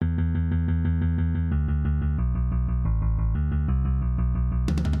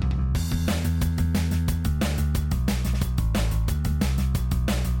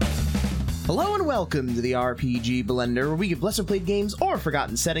welcome to the RPG Blender, where we give lesser played games or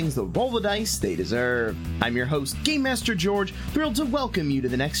forgotten settings the roll the dice they deserve. I'm your host, Game Master George, thrilled to welcome you to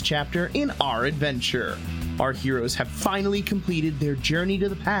the next chapter in our adventure. Our heroes have finally completed their journey to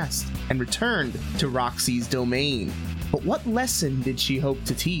the past and returned to Roxy's domain. But what lesson did she hope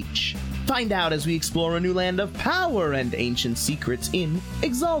to teach? Find out as we explore a new land of power and ancient secrets in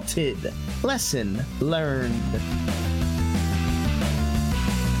Exalted. Lesson learned.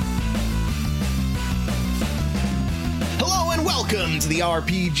 Hello and welcome to the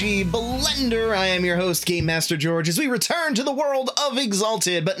RPG Blender. I am your host, Game Master George, as we return to the world of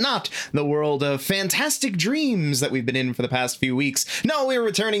Exalted, but not the world of fantastic dreams that we've been in for the past few weeks. No, we're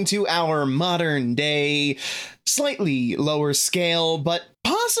returning to our modern day, slightly lower scale, but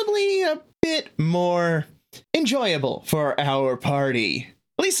possibly a bit more enjoyable for our party.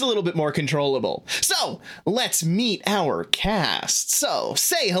 At least a little bit more controllable. So, let's meet our cast. So,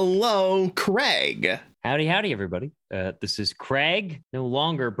 say hello, Craig. Howdy, everybody. This is Craig, no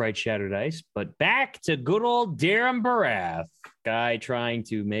longer Bright Shattered Ice, but back to good old Darum Barath, guy trying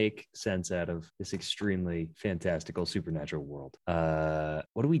to make sense out of this extremely fantastical supernatural world.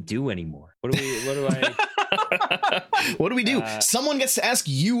 What do we do anymore? What do I... What do we do? Someone gets to ask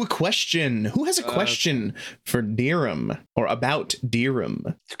you a question. Who has a question for Darum or about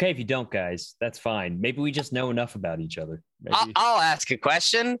Darum? It's okay if you don't, guys. That's fine. Maybe we just know enough about each other. I'll ask a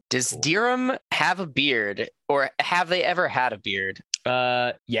question. Does Darum have a beard, or have they ever had a beard?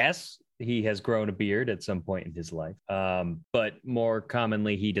 Yes. He has grown a beard at some point in his life, but more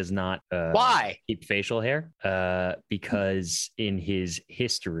commonly, he does not keep facial hair because in his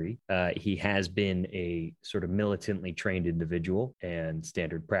history, he has been a sort of militantly trained individual, and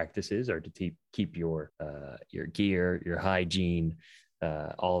standard practices are to keep your gear, your hygiene,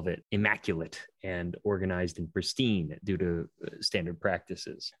 all of it immaculate and organized and pristine due to standard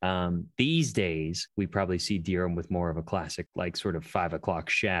practices. These days, we probably see Darum with more of a classic, like sort of 5 o'clock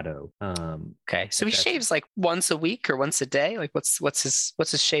shadow. Okay, so he shaves like once a week or once a day. Like what's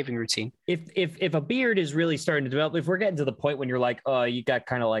his shaving routine? If a beard is really starting to develop, if we're getting to the point when you're like, oh, you got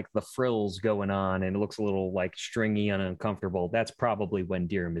kind of like the frills going on and it looks a little like stringy and uncomfortable, that's probably when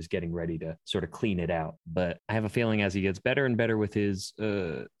Darum is getting ready to sort of clean it out. But I have a feeling as he gets better and better with his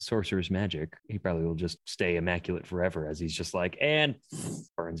sorcerer's magic, he probably will just stay immaculate forever, as he's just like, and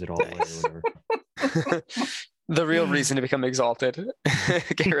burns it all away or whatever. The real reason to become exalted.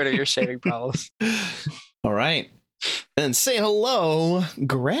 Get rid of your shaving problems. All right. And say hello,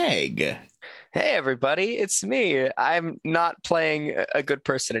 Greg. Hey everybody, it's me. I'm not playing a good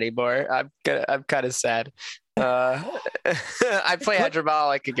person anymore. I'm kind of sad. I play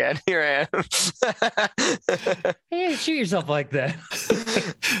Adramalik again. Here I am. Hey, shoot yourself like that.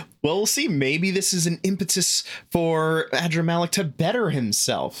 Well, we'll see. Maybe this is an impetus for Adramalik to better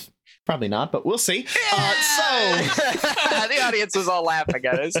himself. Probably not, but we'll see. The audience was all laughing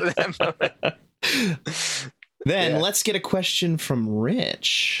at us at that moment. Then let's get a question from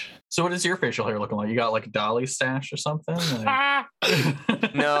Rich. So what is your facial hair looking like? You got like a Dolly stash or something?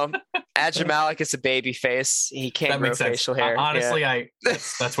 No, Adramalik is a baby face. He can't grow facial hair. Honestly,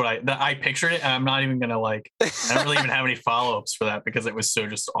 that's what I pictured it. And I'm not even gonna I don't really even have any follow-ups for that because it was so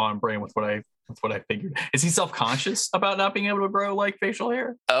just on brand with what I figured. Is he self-conscious about not being able to grow like facial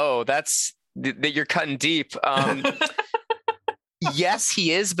hair? Oh, that's that you're cutting deep. Yes,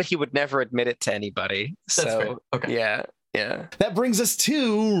 he is, but he would never admit it to anybody. That's fair. Okay. Yeah. That brings us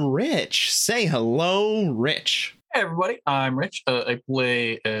to Rich. Say hello, Rich. Hey everybody, I'm Rich. I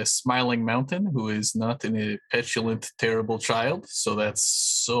play a smiling mountain who is not a petulant, terrible child. So that's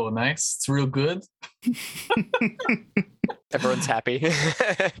so nice. It's real good. Everyone's happy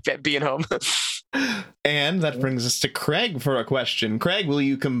being home. And that brings us to Craig for a question. Craig, will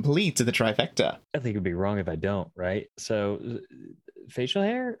you complete the trifecta? I think it'd be wrong if I don't, right? So facial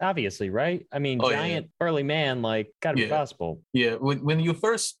hair, obviously, right? I mean, giant burly man, like, gotta be possible. Yeah, when you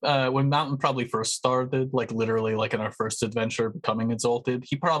first when Mountain probably first started, like literally like in our first adventure becoming exalted,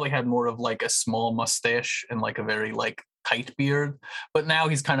 he probably had more of like a small mustache and like a very like tight beard, but now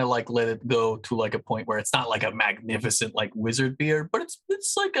he's kind of like let it go to like a point where it's not like a magnificent like wizard beard, but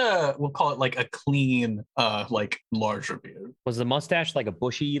it's like we'll call it like a clean like larger beard. Was the mustache like a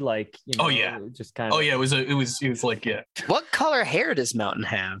bushy, like, you know, just kind of? It was like, yeah. What color hair does Mountain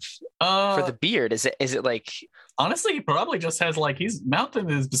have for the beard? Is it like, honestly, he probably just has like,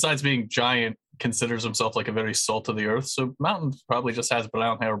 Mountain is, besides being giant, considers himself like a very salt of the earth, so Mountain probably just has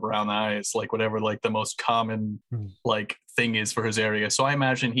brown hair, brown eyes, like whatever like the most common like thing is for his area. So I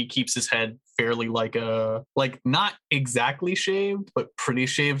imagine he keeps his head fairly like not exactly shaved, but pretty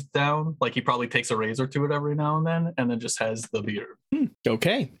shaved down. Like he probably takes a razor to it every now and then just has the beard.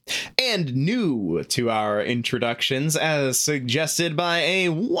 Okay. And new to our introductions, as suggested by a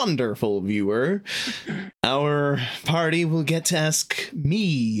wonderful viewer, our party will get to ask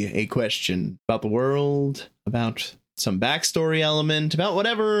me a question about the world, about some backstory element, about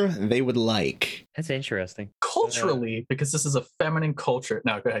whatever they would like. That's interesting. Culturally, because this is a feminine culture.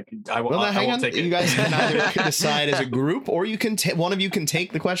 No, go ahead. I won't take it. You guys can either decide as a group, or you can one of you can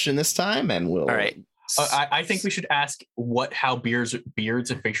take the question this time, and we'll. All right. I think we should ask how beards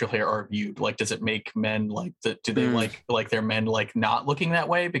and facial hair are viewed. Like, does it make men do they like their men like not looking that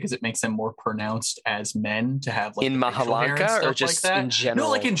way because it makes them more pronounced as men to have like in Mahalanka or just like that? in general? No,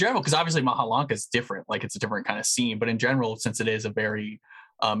 like in general, because obviously Mahalanka is different. Like it's a different kind of scene, but in general, since it is a very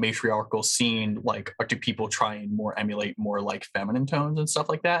matriarchal scene, like do people try and emulate more like feminine tones and stuff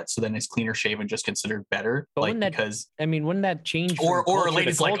like that? So then is cleaner shaven just considered better? But like because wouldn't that change? Or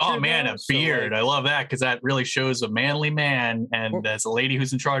ladies like, oh man, a beard. I love that because that really shows a manly man, and as a lady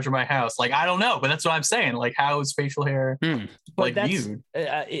who's in charge of my house. Like I don't know, but that's what I'm saying. Like how is facial hair like viewed?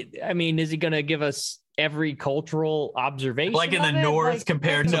 Is he gonna give us every cultural observation? Like in the north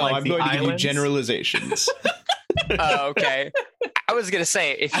compared to like I'm the going islands? to give you generalizations. Oh, okay. I was gonna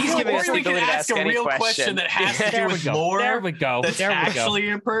say if he's giving us the ability to ask a real any question that has to do with lore. There we go. That's actually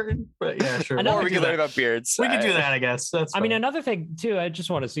important. But yeah, sure. Or we can learn about beards. We could do that, I guess. That's fine. Another thing too. I just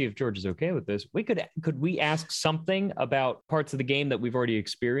want to see if George is okay with this. Could we ask something about parts of the game that we've already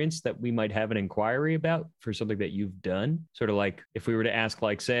experienced that we might have an inquiry about for something that you've done? Sort of like if we were to ask,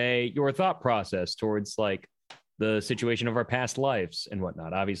 like, say, your thought process towards like the situation of our past lives and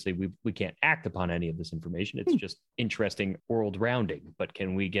whatnot. Obviously, we can't act upon any of this information. It's just interesting world rounding. But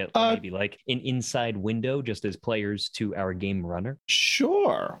can we get maybe like an inside window just as players to our game runner?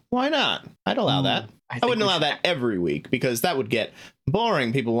 Sure. Why not? I'd allow that. I wouldn't allow that every week because that would get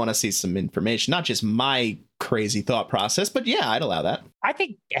boring. People want to see some information, not just my crazy thought process, but yeah, I'd allow that. I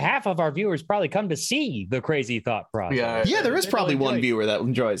think half of our viewers probably come to see the crazy thought process. Yeah, there is probably one viewer that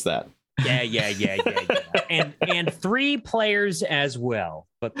enjoys that. Yeah. and 3 players as well.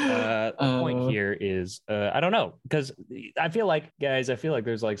 But the point here is, I don't know, because I feel like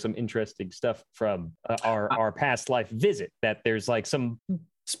there's like some interesting stuff from our past life visit, that there's like some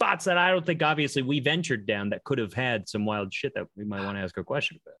spots that I don't think obviously we ventured down that could have had some wild shit that we might want to ask a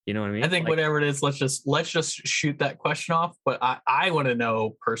question about. You know what I mean? I think whatever it is, let's just shoot that question off. But I want to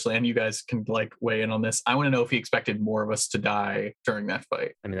know personally, and you guys can like weigh in on this. I want to know if he expected more of us to die during that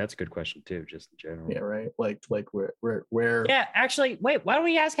fight. I mean, that's a good question too, just in general. Yeah, right. Like where? Yeah, actually, wait. Why don't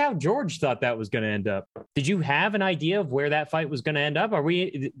we ask how George thought that was going to end up? Did you have an idea of where that fight was going to end up? What do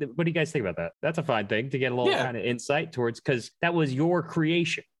you guys think about that? That's a fine thing to get a little kind of insight towards, because that was your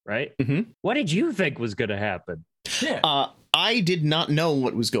creation. Right? Mm-hmm. What did you think was going to happen? Yeah. I did not know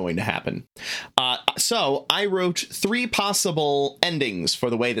what was going to happen. So I wrote 3 possible endings for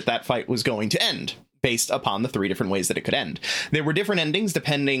the way that fight was going to end, based upon the 3 different ways that it could end. There were different endings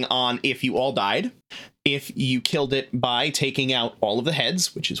depending on if you all died, if you killed it by taking out all of the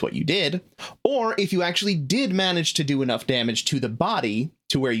heads, which is what you did, or if you actually did manage to do enough damage to the body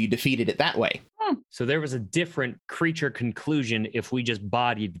to where you defeated it that way. So there was a different creature conclusion if we just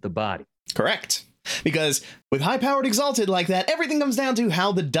bodied the body. Correct. Because with high-powered Exalted like that, everything comes down to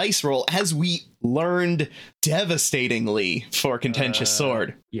how the dice roll, as we learned devastatingly for Contentious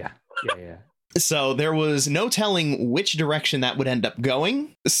Sword. Yeah. So there was no telling which direction that would end up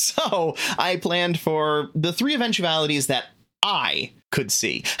going. So I planned for the 3 eventualities that I could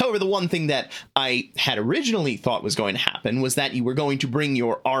see. However, the one thing that I had originally thought was going to happen was that you were going to bring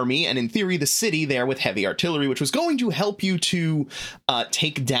your army and in theory the city there with heavy artillery, which was going to help you to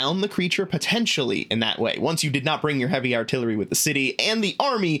take down the creature potentially in that way. Once you did not bring your heavy artillery with the city and the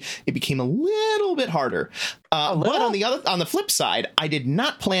army, it became a little bit harder. But on the flip side, I did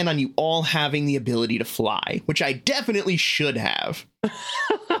not plan on you all having the ability to fly, which I definitely should have.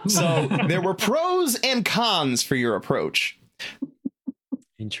 So there were pros and cons for your approach.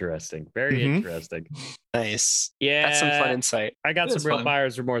 Interesting. Very interesting. Nice. Yeah. That's some fun insight. I got some real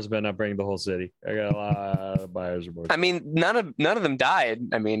buyer's remorse about not bringing the whole city. I got a lot of buyer's remorse. I mean, none of them died.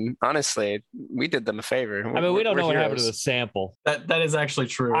 I mean, honestly, we did them a favor. We don't know what happened to the sample. That is actually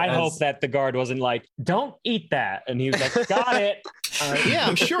true. I hope that the guard wasn't like, don't eat that. And he was like, got it. Yeah,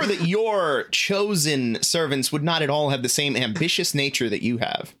 I'm sure that your chosen servants would not at all have the same ambitious nature that you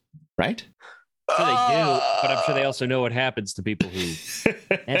have, right? I'm sure they do, but I'm sure they also know what happens to people who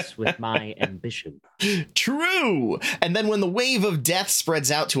mess with my ambition. True. And then when the wave of death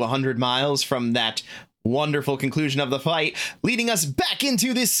spreads out to 100 miles from that wonderful conclusion of the fight, leading us back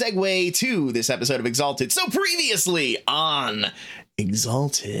into this segue to this episode of Exalted. So previously on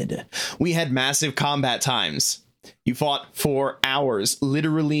Exalted, we had massive combat times. You fought for hours,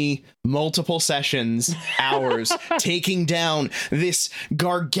 literally multiple sessions, hours, taking down this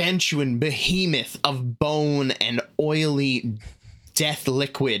gargantuan behemoth of bone and oily death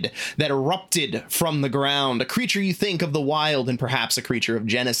liquid that erupted from the ground. A creature you think of the wild, and perhaps a creature of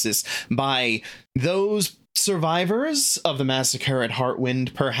Genesis by those survivors of the massacre at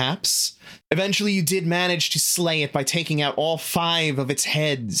Heartwind, perhaps. Eventually you did manage to slay it by taking out all 5 of its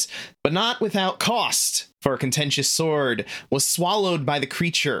heads, but not without cost, for a contentious sword was swallowed by the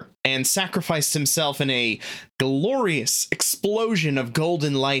creature and sacrificed himself in a glorious explosion of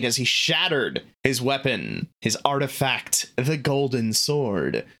golden light as he shattered his weapon, his artifact, the golden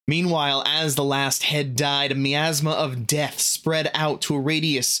sword. Meanwhile, as the last head died, a miasma of death spread out to a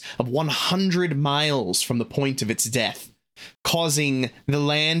radius of 100 miles from the point of its death, causing the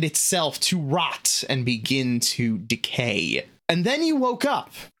land itself to rot and begin to decay. And then you woke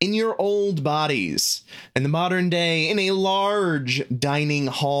up in your old bodies in the modern day in a large dining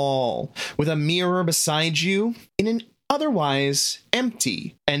hall with a mirror beside you in an otherwise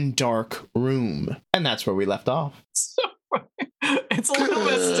empty and dark room. And that's where we left off. So it's a little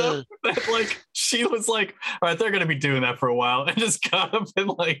messed up that like she was like, all right, they're gonna be doing that for a while, and just got up and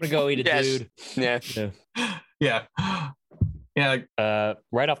like go eat a dude. Yeah.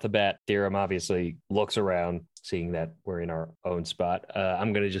 Right off the bat, Dirham obviously looks around, seeing that we're in our own spot.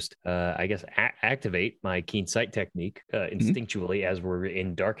 I'm going to just, I guess, activate my keen sight technique instinctually as we're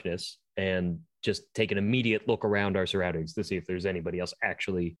in darkness, and just take an immediate look around our surroundings to see if there's anybody else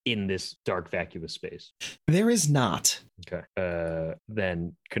actually in this dark, vacuous space. There is not. Okay.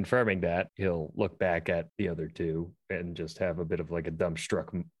 Then confirming that, he'll look back at the other two and just have a bit of like a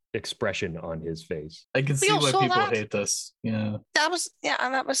dumbstruck expression on his face. I can see why people hate this. Yeah. That was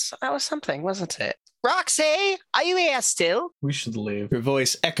something, wasn't it? Roxy, are you here still? We should leave. Her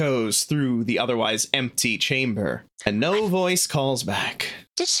voice echoes through the otherwise empty chamber, and no voice calls back.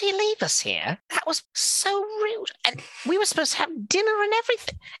 Did she leave us here? That was so rude. And we were supposed to have dinner and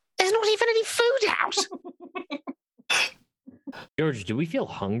everything. There's not even any food out. George, do we feel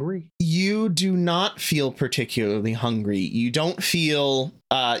hungry? You do not feel particularly hungry. You don't feel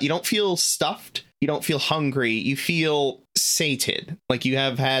stuffed. You don't feel hungry. You feel sated. Like you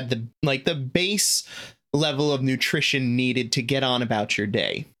have had the base level of nutrition needed to get on about your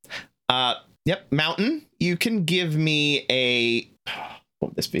day. Yep, Mountain, you can give me a what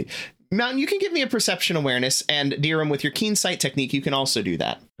would this be? Mountain, you can give me a perception awareness, and Dirham, with your keen sight technique, you can also do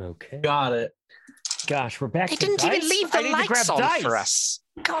that. Okay. Got it. Gosh, we're back they to didn't dice? even leave the lights on dice. for us.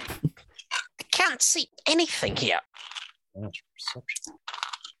 God, I can't see anything here. Gosh, perception.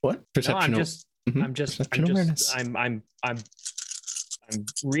 What? Perception. No, I'm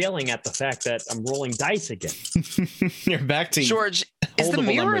reeling at the fact that I'm rolling dice again. You're back to George. Is the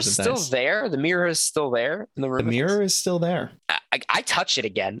mirror still there? The mirror is still there in the room. The mirror is still there. I touch it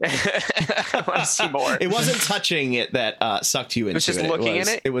again. I want to see more. It wasn't touching it that sucked you into it. It was just looking in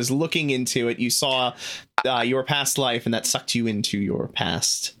it? It was looking into it. You saw your past life, and that sucked you into your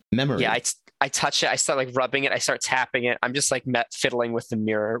past memory. Yeah, I touch it. I start like rubbing it. I start tapping it. I'm just like fiddling with the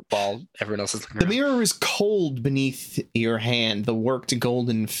mirror while everyone else is looking around. The mirror is cold beneath your hand. The worked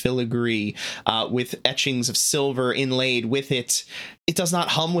golden filigree with etchings of silver inlaid with it. It does not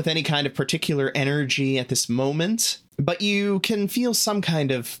hum with any kind of particular energy at this moment, but you can feel some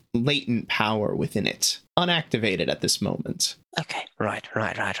kind of latent power within it, unactivated at this moment. Okay, right.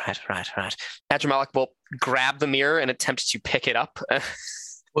 Adramalik will grab the mirror and attempt to pick it up.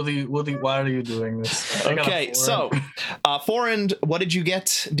 Why are you doing this? Okay, so, Forend, what did you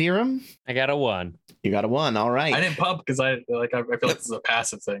get, Dirham? I got a 1. You got a 1, all right. I didn't pump because I feel like this is a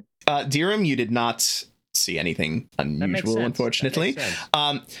passive thing. Dirham, you did not see anything unusual, unfortunately.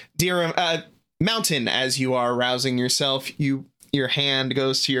 Dirham, Mountain, as you are rousing yourself, your hand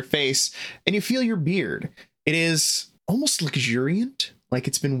goes to your face, and you feel your beard. It is almost luxuriant, like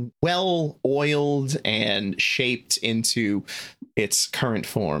it's been well oiled and shaped into its current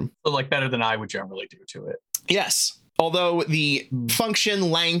form. So like better than I would generally do to it. Yes. Although the function,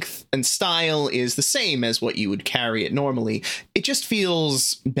 length, and style is the same as what you would carry it normally, it just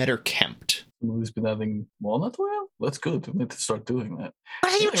feels better kempt. Who's been having walnut oil? That's good. We need to start doing that.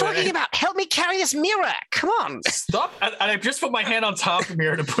 What are you talking about? Help me carry this mirror. Come on. Stop. I just put my hand on top of the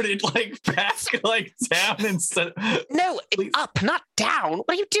mirror to put it like back, like down instead. No, up, not down. What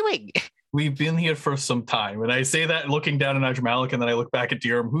are you doing? We've been here for some time. And I say that looking down at Adramalik, and then I look back at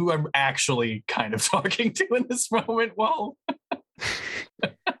Dirham, who I'm actually kind of talking to in this moment. Well,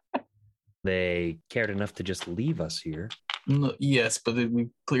 they cared enough to just leave us here. No, yes, but we've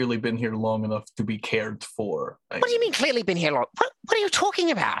clearly been here long enough to be cared for. What do you mean clearly been here long? What are you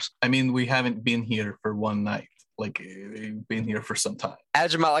talking about? I mean, we haven't been here for one night. like they've been here for some time.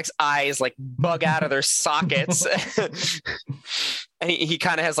 Adjamalik's eyes like bug out of their sockets. And he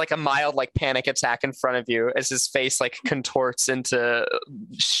kind of has like a mild like panic attack in front of you as his face like contorts into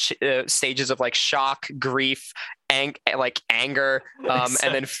stages of like shock, grief, anger, and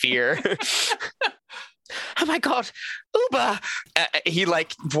then fear. Oh my God, Uba! He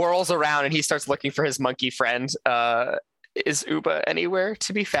like whirls around and he starts looking for his monkey friend. Is Uba anywhere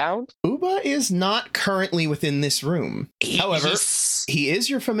to be found? Uba is not currently within this room. However, he is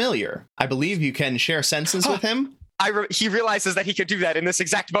your familiar. I believe you can share senses with him. He realizes that he could do that in this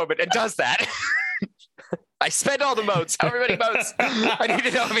exact moment and does that. I spend all the motes. However many motes. I need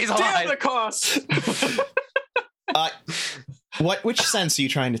to know if he's alive. Damn the cost! Which sense are you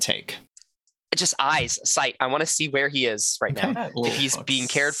trying to take? Just eyes, sight. I want to see where he is right now. If he's being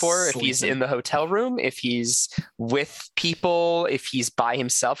cared for, if he's in the hotel room, if he's with people, if he's by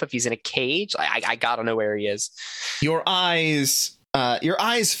himself, if he's in a cage. I gotta know where he is. Your eyes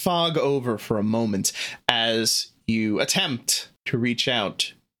fog over for a moment as you attempt to reach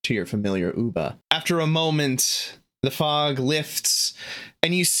out to your familiar Uba. After a moment, the fog lifts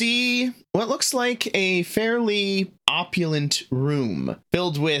and you see what looks like a fairly opulent room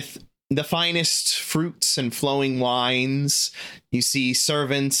filled with the finest fruits and flowing wines. You see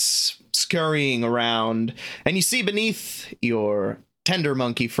servants scurrying around, and you see beneath your tender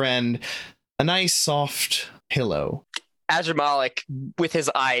monkey friend a nice soft pillow. Adjamalik, with his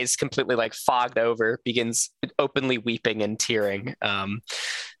eyes completely like fogged over, begins openly weeping and tearing. All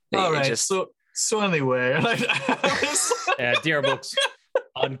right, so anyway, yeah, dear books,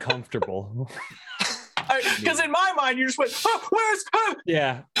 uncomfortable. Because in my mind, you just went, oh, where's her?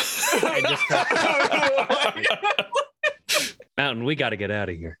 Yeah. Mountain, we got to get out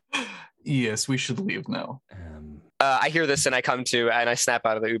of here. Yes, we should leave now. I hear this and I come to and I snap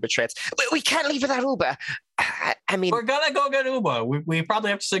out of the Uber trance. We can't leave without Uber. I mean, we're gonna go get Uber. We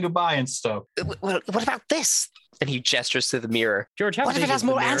probably have to say goodbye and stuff. Well, what about this? And he gestures to the mirror. George, what if it has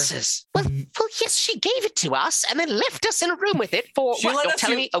more answers? Well, yes, she gave it to us and then left us in a room with it for you're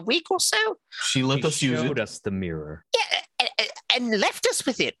telling me a week or so? She let us use it. Showed us the mirror. Yeah, and left us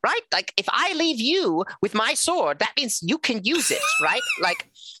with it, right? Like, if I leave you with my sword, that means you can use it, right? Like,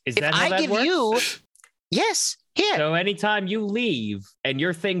 if I give you, yes. Here. So anytime you leave and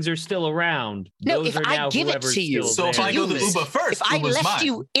your things are still around, no, those if are now I give it to you, so if I go to Uber first, if I left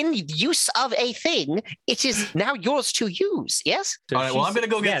you in use of a thing, it is now yours to use. Yes. So all right. Well, I'm gonna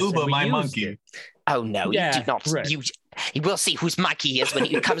go get Uber, my monkey. It. Oh no, you do not. Right. You will see whose monkey he is when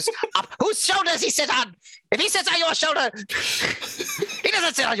he comes up. Whose shoulders he sits on? If he sits on your shoulder, he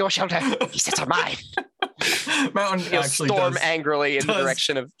doesn't sit on your shoulder. He sits on mine. Mountain He'll actually storm angrily in the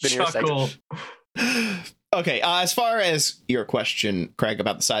direction of the nearest exit. Okay, as far as your question, Craig,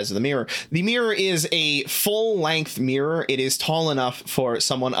 about the size of the mirror is a full-length mirror. It is tall enough for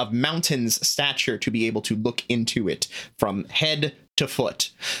someone of Mountain's stature to be able to look into it from head to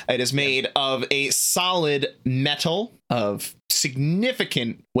foot. It is made of a solid metal of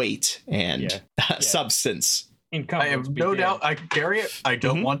significant weight and substance. I have no doubt I can carry it. I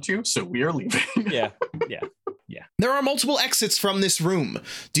don't want to, so we are leaving. Yeah. There are multiple exits from this room.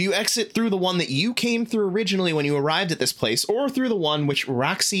 Do you exit through the one that you came through originally when you arrived at this place, or through the one which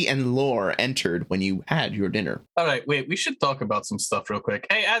Roxy and Lore entered when you had your dinner? All right, wait, we should talk about some stuff real quick.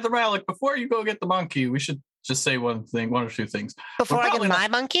 Hey, Adamalik, before you go get the monkey, we should just say one or two things. Before I get my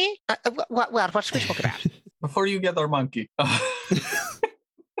monkey? What should we talk about? Before you get our monkey.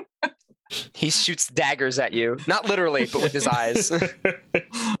 He shoots daggers at you. Not literally, but with his eyes.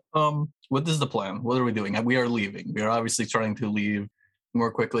 What is the plan? What are we doing? We are leaving. We are obviously trying to leave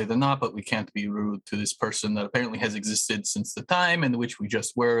more quickly than not, but we can't be rude to this person that apparently has existed since the time in which we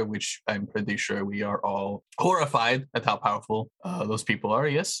just were, which I'm pretty sure we are all horrified at how powerful those people are,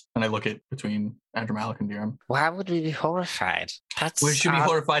 yes? And I look at between Adramalik and Dirham. Why would we be horrified? We should be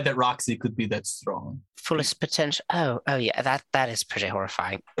horrified that Roxy could be that strong. Fullest potential. Oh yeah, that is pretty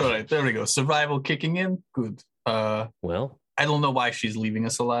horrifying. All right, there we go. Survival kicking in. Good. Well, I don't know why she's leaving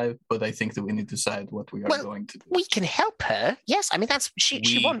us alive, but I think that we need to decide what we are going to do. We can help her. Yes, I mean she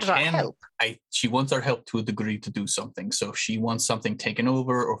wanted our help. She wants our help to a degree to do something. So if she wants something taken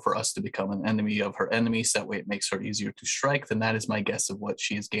over, or for us to become an enemy of her enemies, that way it makes her easier to strike. Then that is my guess of what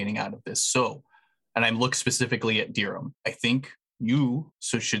she is gaining out of this. So, and I look specifically at Dirham. I think you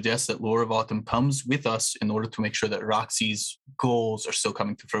should suggest that Lore of Autumn comes with us in order to make sure that Roxy's goals are still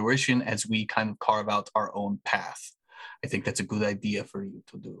coming to fruition as we kind of carve out our own path. I think that's a good idea for you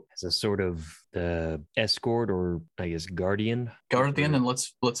to do. As a sort of escort, or I guess guardian. And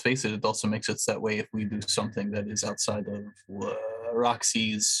let's face it, it also makes it that way if we do something that is outside of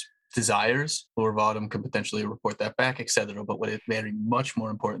Roxy's desires. Lord Autumn can potentially report that back, etc. But what it very much more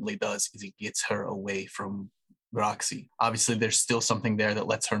importantly does is it gets her away from Roxy. Obviously, there's still something there that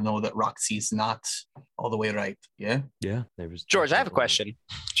lets her know that Roxy's not all the way right. Yeah? Yeah. There was George, I have a question.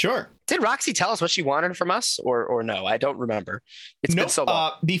 Sure. Did Roxy tell us what she wanted from us or no? I don't remember. It's been so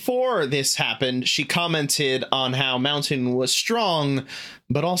long. Before this happened, she commented on how Mountain was strong,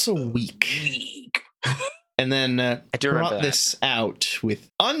 but also weak. And then I do brought this out with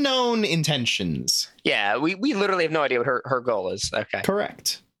unknown intentions. Yeah, we literally have no idea what her goal is. Okay.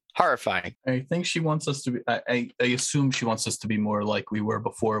 Correct. Horrifying. I think she wants us to be, I assume she wants us to be more like we were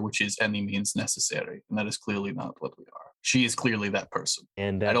before, which is any means necessary. And that is clearly not what we are. She is clearly that person.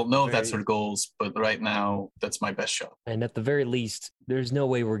 And I don't know if that's her goals, but right now, that's my best shot. And at the very least, there's no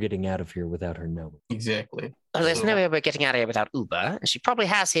way we're getting out of here without her knowing. Exactly. Well, there's no way we're getting out of here without Uber. And she probably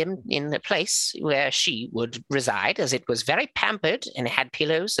has him in the place where she would reside, as it was very pampered and it had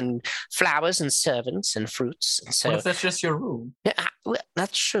pillows and flowers and servants and fruits. And so What if that's just your room? Well,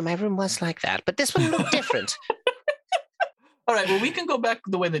 that's true. My room was like that, but this one looked different. All right, well, we can go back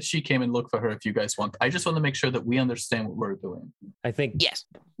the way that she came and look for her if you guys want. I just want to make sure that we understand what we're doing. I think Yes.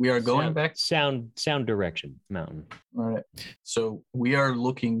 We are going back. sound direction, Mountain. All right. So we are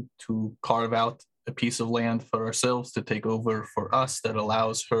looking to carve out a piece of land for ourselves to take over for us that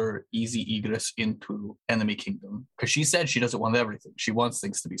allows her easy egress into enemy kingdom. Because she said she doesn't want everything. She wants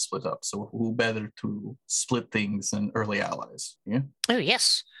things to be split up. So who better to split things than early allies? Yeah. Oh,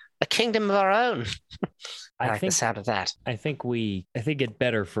 yes. A kingdom of our own. I like the think sound of that. I think it's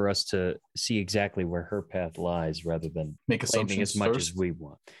better for us to see exactly where her path lies rather than Make claiming assumptions as much first. as we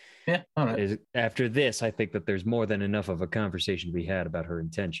want. Yeah. All right. After this, I think that there's more than enough of a conversation to be had about her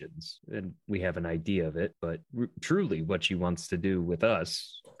intentions, and we have an idea of it. But truly, what she wants to do with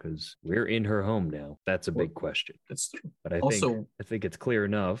us, because we're in her home now, that's a big question. That's true. But I Also- think it's clear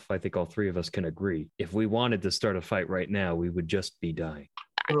enough. I think all three of us can agree. If we wanted to start a fight right now, we would just be dying.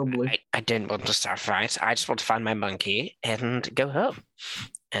 Probably. I didn't want to start a fight. I just want to find my monkey and go home.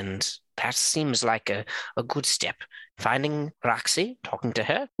 And that seems like a good step. Finding Roxy, talking to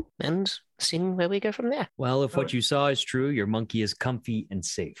her, and seeing where we go from there. Well, if what you saw is true, your monkey is comfy and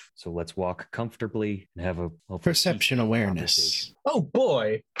safe. So let's walk comfortably and have a Perception peaceful awareness. conversation. Oh,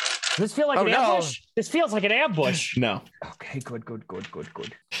 boy. Does this feel like Oh, an no. ambush? This feels like an ambush. No. Okay, good.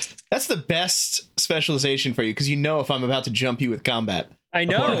 That's the best specialization for you because you know if I'm about to jump you with combat. I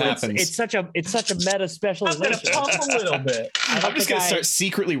Before know it happens. it's such a meta I'm going specialization. to pump a little bit. I'm just going to start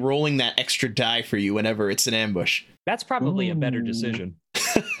secretly rolling that extra die for you whenever it's an ambush. That's probably a better Ooh. decision.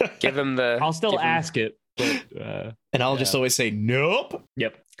 Give him the. I'll still give him- ask it, but And I'll just always say, nope.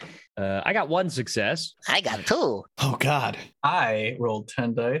 yep. I got one success. I got 2. Oh, God. I rolled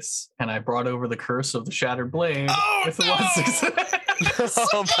 10 dice, and I brought over the curse of the Shattered Blade Oh, with no! one success.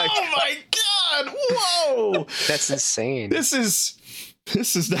 Oh my Oh, my God. Whoa. That's insane. This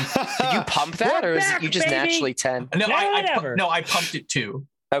is not. Did you pump that, We're or is back, it you just baby! naturally 10? No, Whatever. I pumped it too.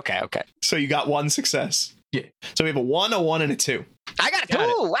 Okay. So you got one success. Yeah. So we have a 1, a 1, and a 2. I got 2. Got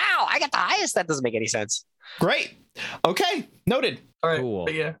it. Wow, I got the highest. That doesn't make any sense. Great. Okay. Noted. All right. Cool.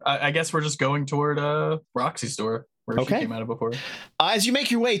 But yeah, I guess we're just going toward Roxy's store where Okay. she came out of before. As you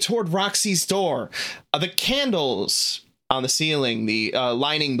make your way toward Roxy's door, the candles on the ceiling, the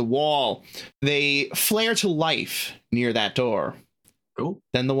lining the wall, they flare to life near that door. Cool.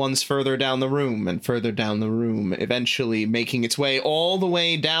 Then the ones further down the room and further down the room, eventually making its way all the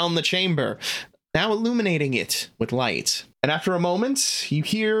way down the chamber, now illuminating it with light. And after a moment, you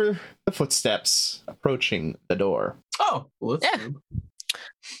hear the footsteps approaching the door. Oh, well, that's Yeah. good.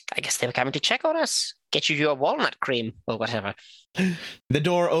 I guess they were coming to check on us. Get you your walnut cream or whatever. The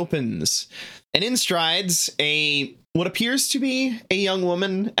door opens, and in strides what appears to be a young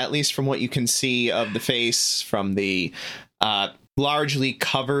woman, at least from what you can see of the face, from the largely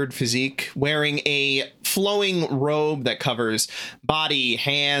covered physique, wearing a flowing robe that covers body,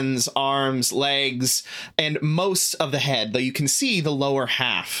 hands, arms, legs, and most of the head, though you can see the lower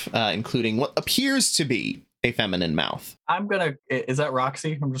half, including what appears to be a feminine mouth. Is that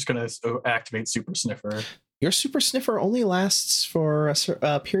Roxy? I'm just gonna activate Super Sniffer. Your super sniffer only lasts for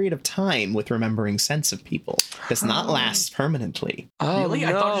a period of time with remembering sense of people. Does not last permanently. Oh, Really?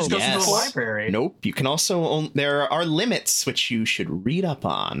 I thought it just goes Yes. into the library. Nope. You can also there are limits which you should read up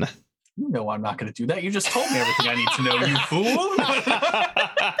on. You know I'm not gonna do that. You just told me everything I need to know, you fool.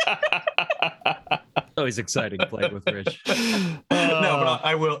 Always exciting playing with Rich. No,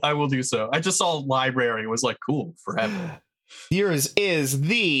 but I will do so. I just saw library and was like, cool, forever. Yours is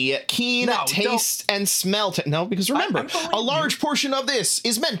the keen taste and smell. No, because remember, a large portion of this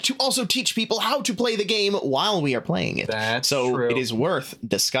is meant to also teach people how to play the game while we are playing it. That's so true. It is worth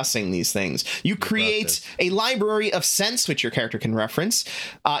discussing these things. You create a library of scents, which your character can reference.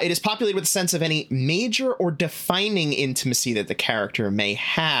 It is populated with a sense of any major or defining intimacy that the character may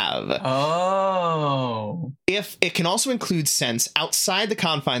have. Oh. If it can also include scents outside the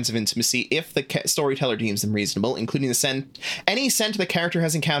confines of intimacy, if the storyteller deems them reasonable, including the scent, any scent the character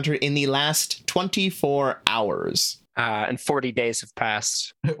has encountered in the last 24 hours. And 40 days have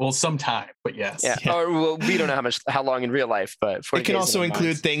passed. Well, some time, but yes. Yeah. Or well, we don't know how long in real life, but 40 it can days also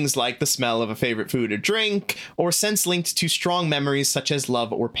include things like the smell of a favorite food or drink, or scents linked to strong memories such as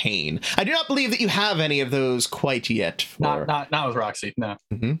love or pain. I do not believe that you have any of those quite yet. Not with Roxy. No.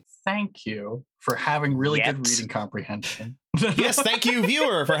 Mm-hmm. Thank you for having really good reading comprehension. Yes, thank you,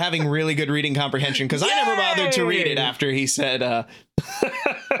 viewer, for having really good reading comprehension, because I never bothered to read it after he said, I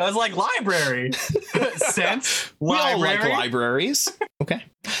was like, library. Sense? We all like libraries. Okay.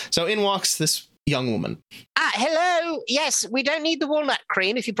 So in walks this young woman. Hello. Yes, we don't need the walnut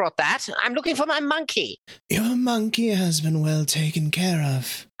cream if you brought that. I'm looking for my monkey. Your monkey has been well taken care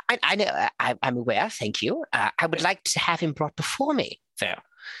of. I know. I'm aware. Thank you. I would like to have him brought before me, though.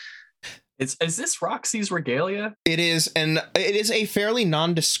 Is this Roxy's regalia? It is, and it is a fairly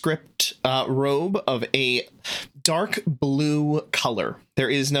nondescript robe of a dark blue color. There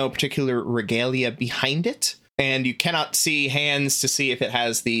is no particular regalia behind it, and you cannot see hands to see if it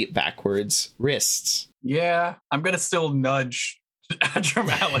has the backwards wrists. Yeah, I'm gonna still nudge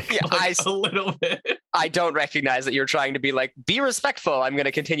Adramalik a little bit. I don't recognize that you're trying to be respectful. I'm going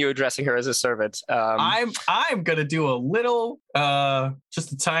to continue addressing her as a servant. I'm gonna do a little,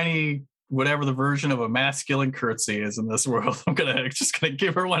 just a tiny, whatever the version of a masculine curtsy is in this world. I'm gonna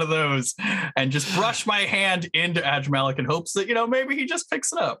give her one of those and just brush my hand into Adramalik in hopes that maybe he just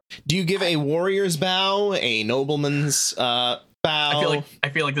picks it up. Do you give a warrior's bow, a nobleman's bow? I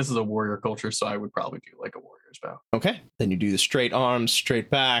feel like this is a warrior culture, so I would probably do like a warrior's bow. Okay, then you do the straight arms, straight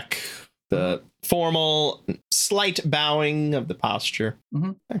back, the formal slight bowing of the posture.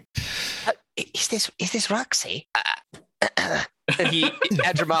 Mm-hmm. Is this Roxy? And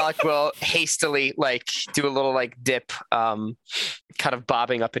Adramalik will hastily do a little dip, kind of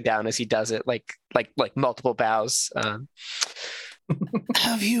bobbing up and down as he does it, like multiple bows.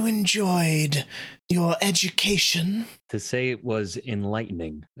 Have you enjoyed your education? To say it was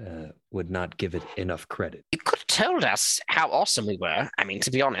enlightening would not give it enough credit. You could have told us how awesome we were. I mean,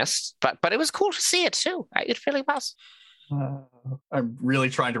 to be honest, but it was cool to see it too. It really was. I'm really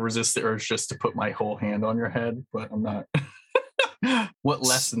trying to resist the urge just to put my whole hand on your head, but I'm not. What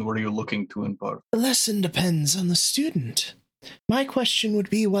lesson were you looking to impart? The lesson depends on the student. My question would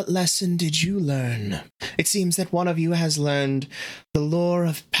be, what lesson did you learn? It seems that one of you has learned the lore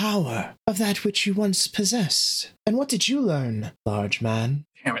of power, of that which you once possessed. And what did you learn, large man?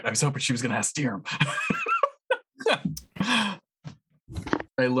 Damn it, I was hoping she was going to ask Dirham.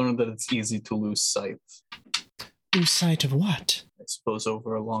 I learned that it's easy to lose sight. Lose sight of what? I suppose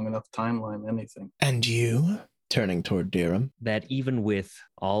over a long enough timeline, anything. And you? Turning toward Dirham. That even with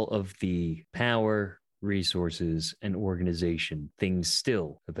all of the power, resources, and organization, things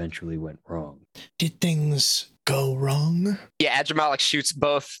still eventually went wrong. Did things go wrong? Yeah, Adramalik shoots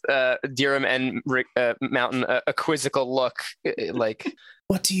both Dirham and Mountain a quizzical look,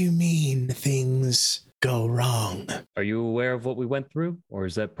 What do you mean, things go wrong? Are you aware of what we went through, or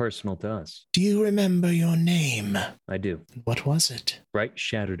is that personal to us? Do you remember your name? I do. What was it? Bright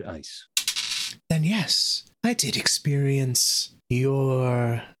Shattered Ice. Then yes, I did experience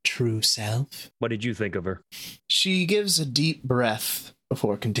your true self. What did you think of her? She gives a deep breath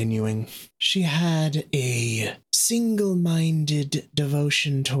before continuing. She had a single-minded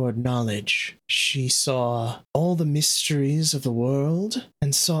devotion toward knowledge. She saw all the mysteries of the world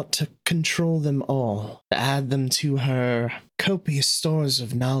and sought to control them all, to add them to her copious stores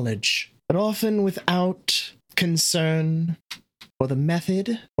of knowledge, but often without concern or the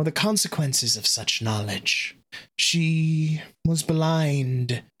method or the consequences of such knowledge. She was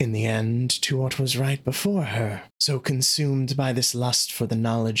blind, in the end, to what was right before her, so consumed by this lust for the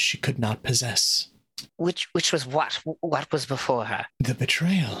knowledge she could not possess. Which was what? What was before her? The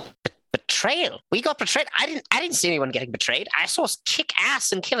betrayal. Betrayal? We got betrayed? I didn't see anyone getting betrayed. I saw us kick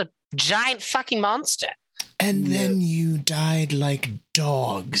ass and kill a giant fucking monster. And then you died like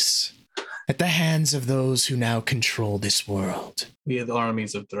dogs at the hands of those who now control this world. We had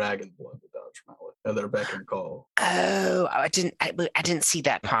armies of dragon blood without Adramalik. at their beck and call. Oh, I didn't see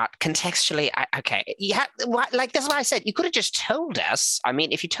that part contextually. Okay, yeah, like that's what I said. You could have just told us. I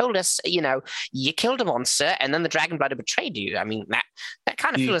mean, if you told us, you killed a monster and then the dragon blood betrayed you. I mean, that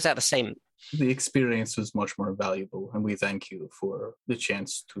kind of feels out the same. The experience was much more valuable, and we thank you for the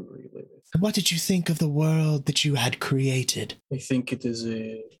chance to relive it. What did you think of the world that you had created? I think it is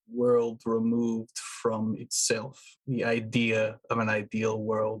a world removed from itself. The idea of an ideal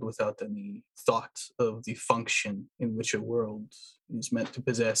world without any thought of the function in which a world is meant to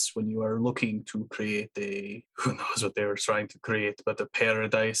possess when you are looking to create who knows what they were trying to create, but a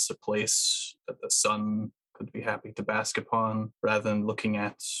paradise, a place that the sun could be happy to bask upon, rather than looking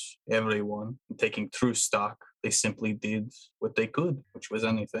at everyone and taking true stock. They simply did what they could, which was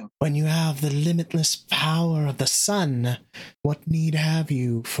anything. When you have the limitless power of the sun, what need have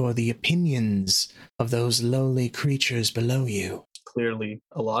you for the opinions of those lowly creatures below you? Clearly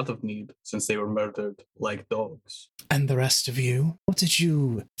a lot of need, since they were murdered like dogs. And the rest of you? What did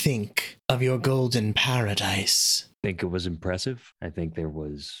you think of your golden paradise? I think it was impressive. I think there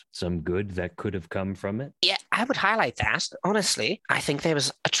was some good that could have come from it. Yeah, I would highlight that. Honestly, I think there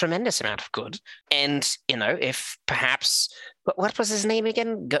was a tremendous amount of good. And, if perhaps, what was his name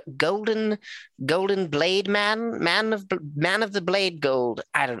again? Golden Blade Man of the Blade Gold.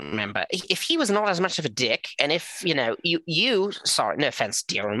 I don't remember. If he was not as much of a dick, and if, you sorry, no offense,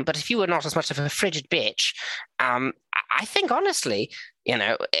 Dylan, but if you were not as much of a frigid bitch, I think honestly,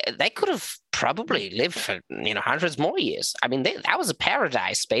 they could have probably lived for, hundreds more years. I mean, that was a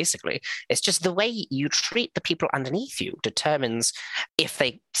paradise, basically. It's just the way you treat the people underneath you determines if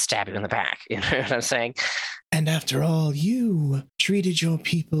they stab you in the back. You know what I'm saying? And after all, you treated your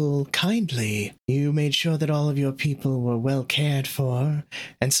people kindly. You made sure that all of your people were well cared for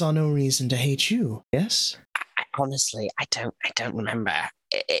and saw no reason to hate you, yes? Honestly, I don't remember.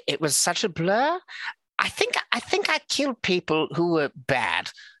 It was such a blur. I think I killed people who were bad,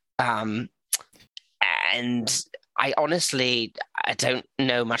 and I don't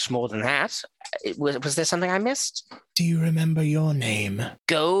know much more than that. Was there something I missed? Do you remember your name?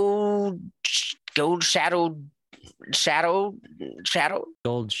 Gold shadowed shadow.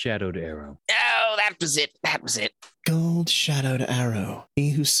 Gold shadowed arrow. Oh, that was it. Gold shadowed arrow. He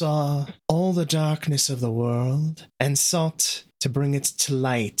who saw all the darkness of the world and sought to bring it to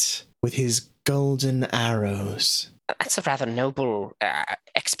light with his golden arrows. That's a rather noble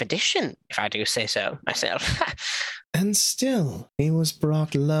expedition, if I do say so myself. And still, he was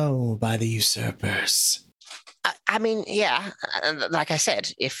brought low by the usurpers. I mean, yeah, like I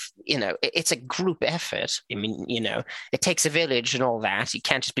said, if, it's a group effort. I mean, it takes a village and all that. You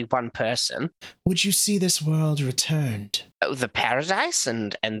can't just be one person. Would you see this world returned? Oh, the paradise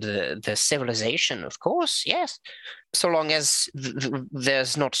and the civilization, of course, yes. So long as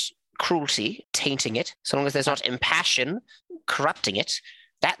there's not cruelty tainting it, so long as there's not impassion corrupting it.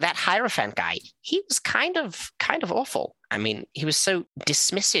 That Hierophant guy, he was kind of awful. I mean, he was so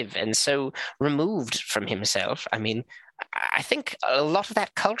dismissive and so removed from himself. I mean, I think a lot of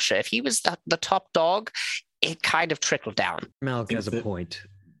that culture, if he was the top dog, it kind of trickled down. Malk has a point.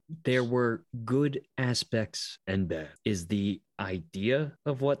 There were good aspects and bad. Is the idea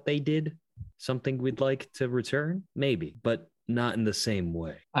of what they did something we'd like to return? Maybe, but not in the same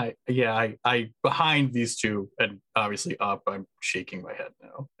way. I behind these two, and obviously up, I'm shaking my head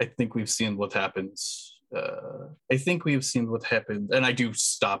now. I think we've seen what happens. And I do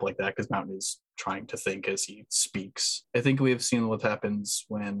stop like that because Mountain is trying to think as he speaks. I think we have seen what happens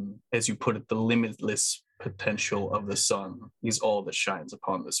when, as you put it, the limitless potential of the sun is all that shines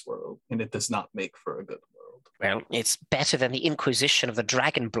upon this world, and it does not make for a good world. Well, it's better than the Inquisition of the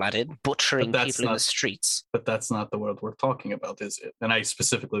Dragon-Blooded butchering people in the streets. But that's not the world we're talking about, is it? And I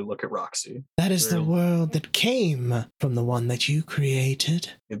specifically look at Roxy. That is the world that came from the one that you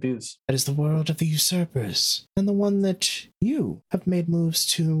created. It is. That is the world of the usurpers, and the one that you have made moves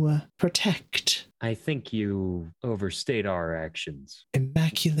to protect. I think you overstate our actions.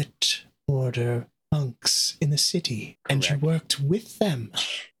 Immaculate Order monks in the city. Correct. And you worked with them.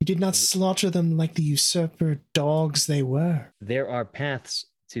 You did not slaughter them like the usurper dogs they were. There are paths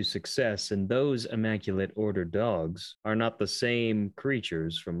to success, and those Immaculate Order dogs are not the same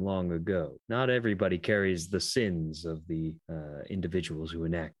creatures from long ago. Not everybody carries the sins of the individuals who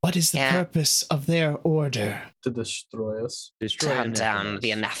enact. What is the purpose of their order? To destroy us. To hunt down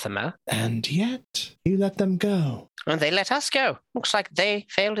the anathema. And yet, you let them go. And they let us go. Looks like they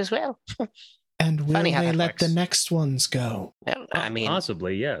failed as well. And will they let the next ones go? Well, I mean...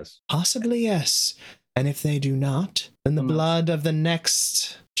 Possibly, yes. Possibly, yes. And if they do not, then the blood of the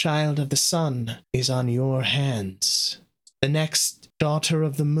next child of the sun is on your hands. The next daughter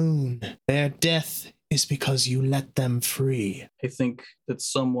of the moon. Their death is because you let them free. I think that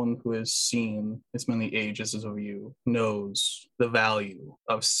someone who has seen as many ages as of you knows the value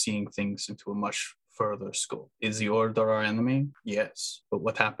of seeing things into a much further scope. Is the Order our enemy? Yes. But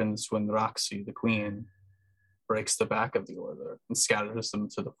what happens when Roxy, the queen, breaks the back of the Order and scatters them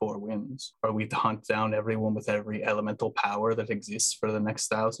to the four winds? Are we to hunt down everyone with every elemental power that exists for the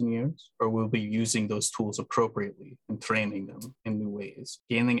next 1,000 years? Or will we be using those tools appropriately and training them in new ways?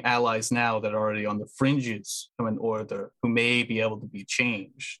 Gaining allies now that are already on the fringes of an Order who may be able to be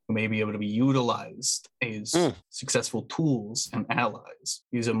changed, who may be able to be utilized as successful tools and allies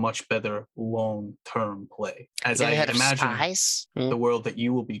is a much better long-term play. As I imagine, the world that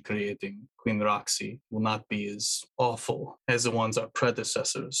you will be creating, Queen Roxy, will not be as awful as the ones our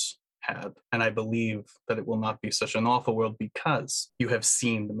predecessors had. And I believe that it will not be such an awful world because you have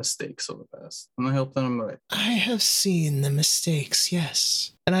seen the mistakes of the past. And I hope that I'm right. I have seen the mistakes,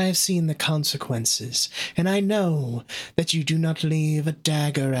 yes. And I have seen the consequences. And I know that you do not leave a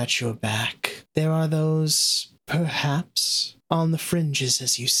dagger at your back. There are those, perhaps, on the fringes,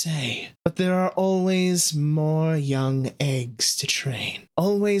 as you say. But there are always more young eggs to train.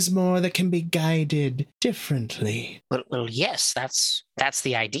 Always more that can be guided differently. Well, yes, that's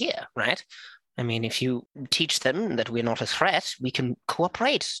the idea, right? I mean, if you teach them that we're not a threat, we can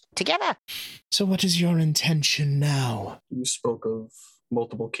cooperate together. So what is your intention now? You spoke of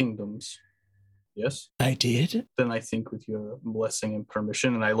multiple kingdoms. Yes? I did? Then I think with your blessing and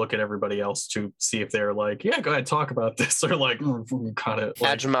permission, and I look at everybody else to see if they're like, yeah, go ahead, talk about this, or like, you got it.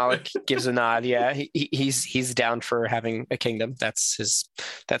 Like, Adramalik gives a nod. Yeah, he's down for having a kingdom. That's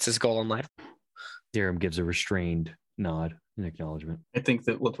his goal in life. Dirham gives a restrained nod in acknowledgement. I think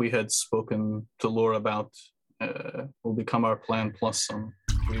that what we had spoken to Laura about will become our plan plus some.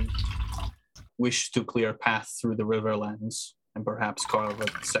 We wish to clear a path through the Riverlands and perhaps carve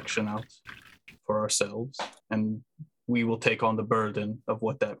a section out for ourselves, and we will take on the burden of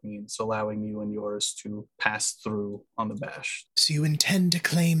what that means, allowing you and yours to pass through on the Bash. So you intend to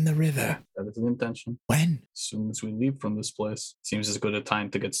claim the river? That is the intention. When? As soon as we leave from this place. Seems as good a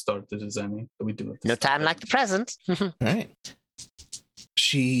time to get started as any. But we do it. No time like the present. All right.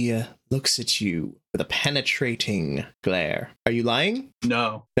 She looks at you with a penetrating glare. Are you lying?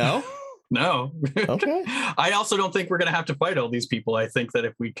 No. No? No. Okay. I also don't think we're going to have to fight all these people. I think that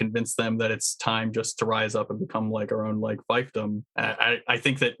if we convince them that it's time just to rise up and become like our own like fiefdom, I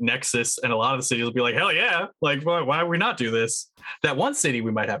think that Nexus and a lot of the cities will be like, hell yeah. Like, why would we not do this? That one city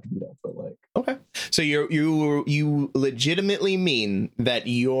we might have to beat up, but like. Okay. So you legitimately mean that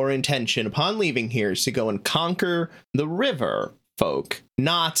your intention upon leaving here is to go and conquer the river folk,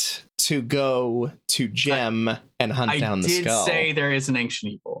 not to go to Gem and hunt down the skull. I did say there is an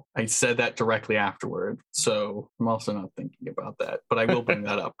ancient evil. I said that directly afterward, so I'm also not thinking about that. But I will bring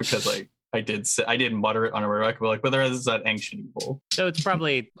that up because I did mutter it on a record, like, but there is that ancient evil. So it's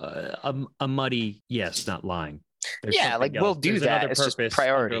probably a muddy yes, not lying. There's like else. we'll do There's that. It's Just purpose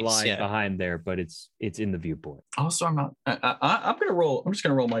priorities behind there, but it's in the viewpoint. Also, I'm not. I'm gonna roll. I'm just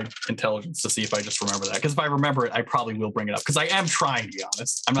gonna roll my intelligence to see if I just remember that. Because if I remember it, I probably will bring it up. Because I am trying to be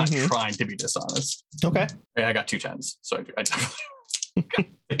honest. I'm not trying to be dishonest. Okay. I got 2 10s, so I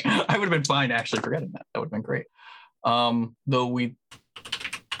definitely. I would have been fine actually forgetting that. That would have been great. Though we,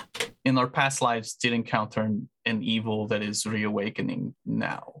 in our past lives, did encounter an evil that is reawakening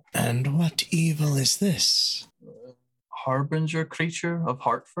now. And what evil is this? Harbinger creature of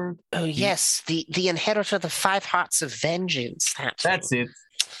Hartford? Oh, yes, the inheritor of the 5 hearts of vengeance. That's it.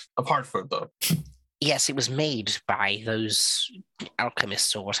 Of Hartford, though. Yes, it was made by those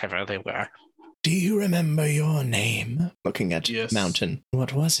alchemists or whatever they were. Do you remember your name? Looking at Mountain.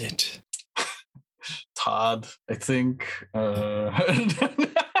 What was it? Todd, I think.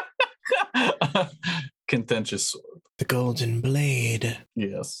 Contentious sword. The golden blade.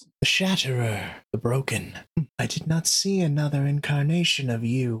 Yes. The shatterer. The broken. I did not see another incarnation of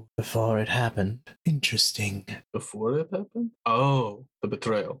you before it happened. Interesting. Before it happened? Oh, the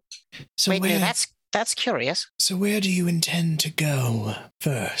betrayal. So Wait, no, that's curious. So where do you intend to go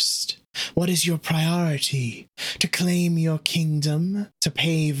first? What is your priority? To claim your kingdom? To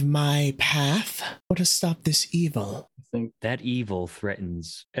pave my path? Or to stop this evil? I think that evil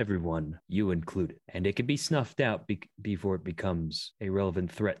threatens everyone, you included, and it can be snuffed out before it becomes a relevant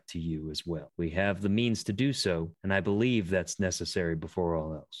threat to you as well. We have the means to do so, and I believe that's necessary before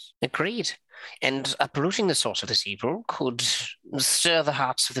all else. Agreed. And uprooting the source of this evil could stir the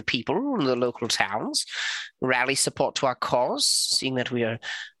hearts of the people in the local towns, rally support to our cause, seeing that we are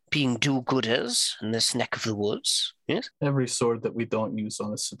being do-gooders in this neck of the woods. Yes. Every sword that we don't use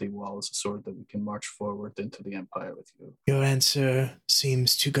on a city wall is a sword that we can march forward into the Empire with you. Your answer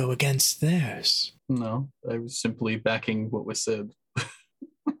seems to go against theirs. No, I was simply backing what was said.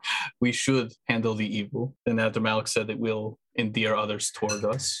 We should handle the evil. And Adramalik said it will endear others toward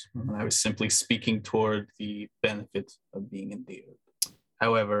us. And I was simply speaking toward the benefit of being endeared.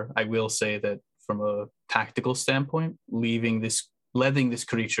 However, I will say that from a tactical standpoint, letting this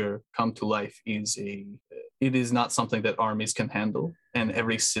creature come to life it is not something that armies can handle. And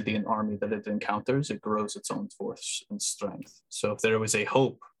every city and army that it encounters, it grows its own force and strength. So if there was a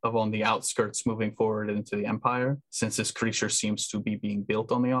hope of on the outskirts moving forward into the Empire, since this creature seems to be being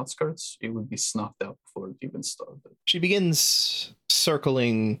built on the outskirts, it would be snuffed out before it even started. She begins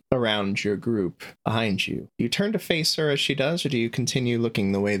circling around your group behind you. Do you turn to face her as she does, or do you continue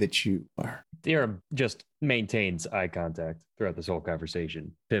looking the way that you are? Theorem just maintains eye contact throughout this whole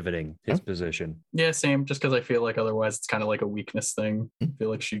conversation, pivoting his position. Yeah, same. Just because I feel like otherwise it's kind of like a weakness thing. I feel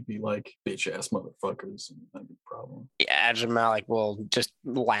like she'd be like, bitch ass motherfuckers, and that'd be a problem. Yeah, Adramalik will just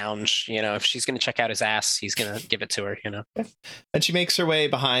lounge. If she's going to check out his ass, he's going to give it to her, And she makes her way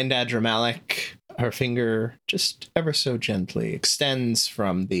behind Adramalik. Her finger, just ever so gently, extends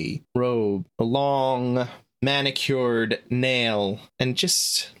from the robe, a long manicured nail, and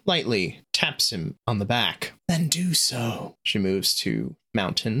just lightly taps him on the back. Then do so. She moves to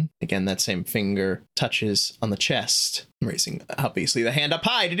Mountain. Again, that same finger touches on the chest, raising obviously the hand up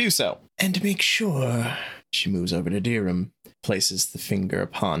high to do so. And to make sure, she moves over to Dirham, places the finger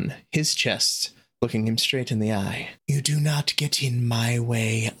upon his chest, looking him straight in the eye. You do not get in my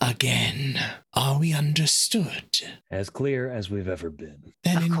way again. Are we understood? As clear as we've ever been.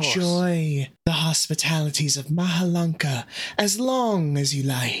 Then enjoy the hospitalities of Mahalanka as long as you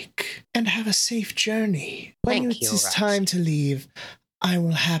like, and have a safe journey. When it is time to leave, I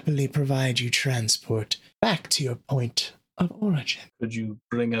will happily provide you transport back to your point of origin. Could you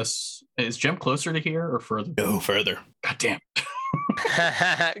bring us... Is Jem closer to here or further? No, further. God damn.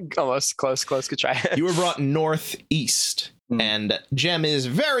 Almost close. Good try. You were brought northeast, and Jem is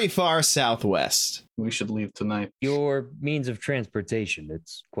very far southwest. We should leave tonight. Your means of transportation,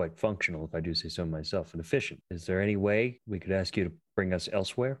 it's quite functional, if I do say so myself, and efficient. Is there any way we could ask you to bring us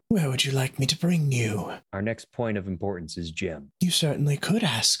elsewhere? Where would you like me to bring you? Our next point of importance is Jem. You certainly could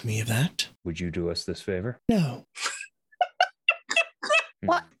ask me of that. Would you do us this favor? No.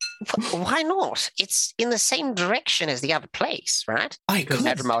 What? Why not? It's in the same direction as the other place, right? I could.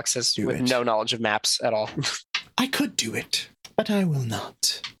 Adramalik says with no knowledge of maps at all. I could do it, but I will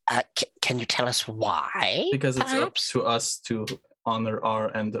not. Can you tell us why? Because it's perhaps? up to us to honor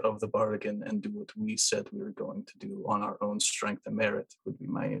our end of the bargain and do what we said we were going to do on our own strength and merit, would be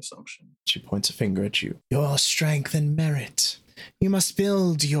my assumption. She points a finger at you. Your strength and merit. You must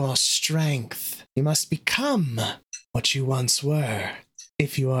build your strength. You must become what you once were,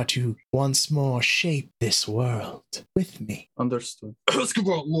 if you are to once more shape this world with me. Understood. Let's go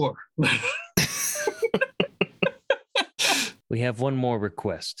about lore. We have one more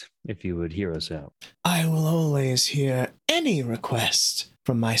request, if you would hear us out. I will always hear any request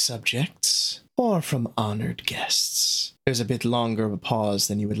from my subjects or from honored guests. There's a bit longer of a pause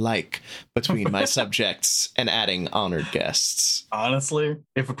than you would like between my subjects and adding honored guests. Honestly,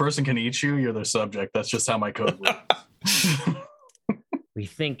 if a person can eat you, you're their subject. That's just how my code works. We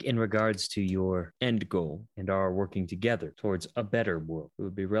think in regards to your end goal and our working together towards a better world, it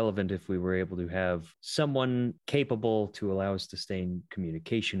would be relevant if we were able to have someone capable to allow us to stay in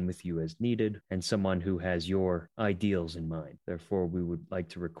communication with you as needed, and someone who has your ideals in mind. Therefore, we would like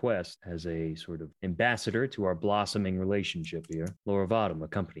to request, as a sort of ambassador to our blossoming relationship here, Laura Vodham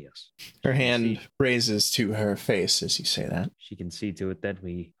accompany us. Her hand raises to her face as you say that. She can see to it that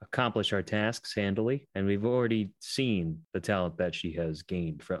we accomplish our tasks handily, and we've already seen the talent that she has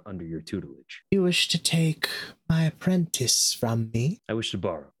gained from under your tutelage. You wish to take my apprentice from me? I wish to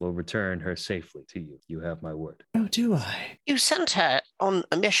borrow. We'll return her safely to you. You have my word. Oh, do I? You sent her on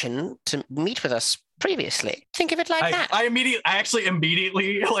a mission to meet with us previously. Think of it like that. I actually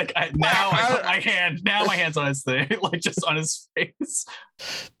immediately, like, my hand's on his thing, like, just on his face.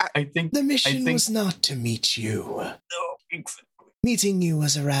 I think the mission was not to meet you. No, exactly. Meeting you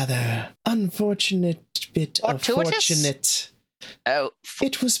was a rather unfortunate bit of fortunate. Oh.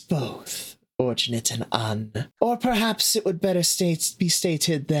 It was both fortunate and Or perhaps it would better be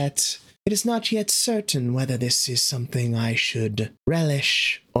stated that it is not yet certain whether this is something I should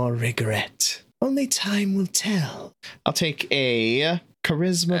relish or regret. Only time will tell. I'll take a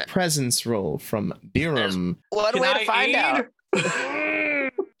charisma presence roll from Dirham. What way to find out?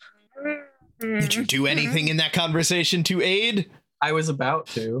 Did you do anything in that conversation to aid? I was about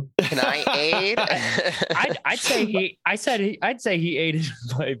to. Can I aid? I'd say he aided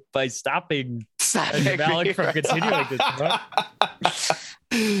by stopping Malik from continuing this.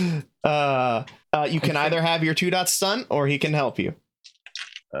 You can either have your 2-dot stunt or he can help you.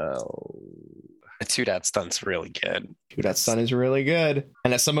 Oh. A 2-dot stunt's really good. 2-dot stunt is really good.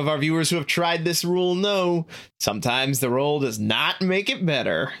 And as some of our viewers who have tried this rule know, sometimes the roll does not make it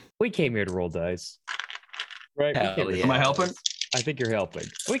better. We came here to roll dice. Right? Hell yeah. Am I helping? I think you're helping.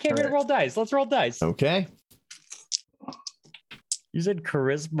 We came here to roll dice. Let's roll dice. Okay. You said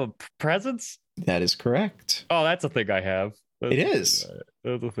charisma presence? That is correct. Oh, that's a thing I have. It is.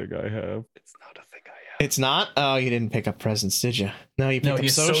 That's a thing I have. It's not a thing I have. It's not? Oh, you didn't pick up presence, did you? No, you picked up you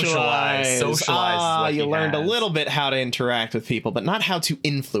socialize. socialize. You learned a little bit how to interact with people, but not how to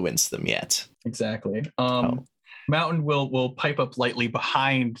influence them yet. Exactly. Mountain will pipe up lightly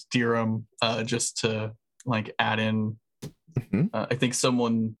behind Dirham just to like add in. Mm-hmm. I think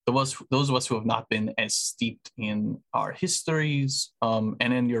those of us who have not been as steeped in our histories and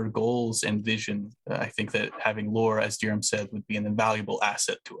in your goals and vision, I think that having lore, as Dirham said, would be an invaluable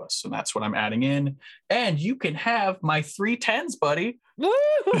asset to us. So that's what I'm adding in. And you can have my 3 10s, buddy.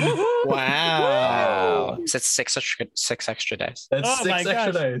 Wow. So it's 6 extra dice. That's 6 extra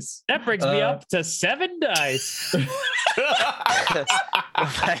gosh. dice. That brings me up to 7 dice.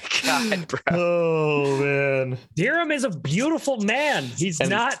 Oh my god, bro. Oh, man. Dirham is a beautiful man. He's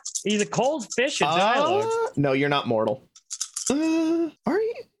a cold fish in dialogue. No, you're not mortal. Are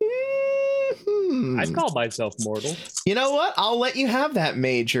you? I'd call myself mortal. You know what? I'll let you have that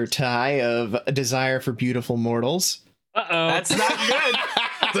major tie of a desire for beautiful mortals. Uh-oh. That's not good.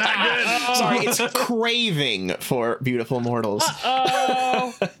 That's not good. Sorry, it's craving for beautiful mortals.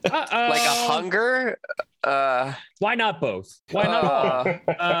 Uh-oh. Uh-oh. Like a hunger? Why not both? Why not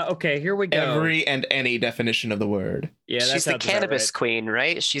both? Okay, here we go. Every and any definition of the word. Yeah, that she's the sounds about cannabis right. queen,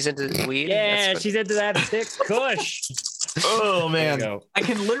 right? She's into weed. Yeah, she's into that thick kush. Oh, There you man. go. I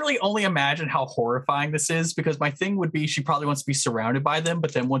can literally only imagine how horrifying this is because my thing would be she probably wants to be surrounded by them,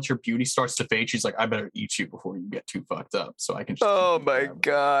 but then once your beauty starts to fade, she's like, I better eat you before you get too fucked up. So I can just Oh my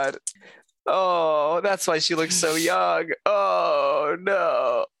god. Oh, that's why she looks so young. Oh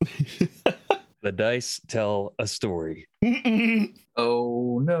no. The dice tell a story.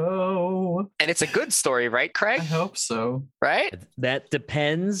 Oh no. And it's a good story, right, Craig? I hope so. Right? That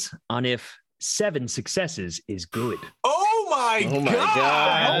depends on if 7 successes is good. Oh my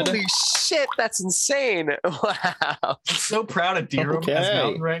god. Holy shit, that's insane. Wow. I'm so proud of Dirham as Okay.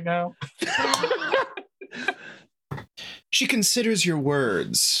 Mountain right now. She considers your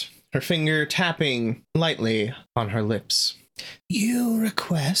words, her finger tapping lightly on her lips. You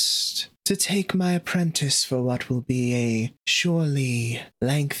request to take my apprentice for what will be a surely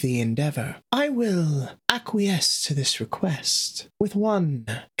lengthy endeavor. I will acquiesce to this request with one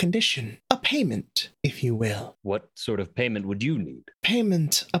condition, a payment, if you will. What sort of payment would you need?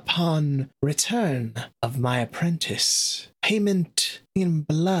 Payment upon return of my apprentice. Payment in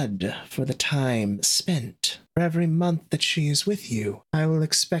blood for the time spent. For every month that she is with you, I will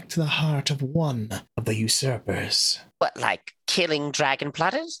expect the heart of one of the usurpers. What, like killing dragon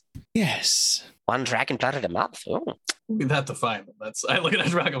platters? Yes. 1 dragon platter a month? Oh. We'd have to find them. I look at that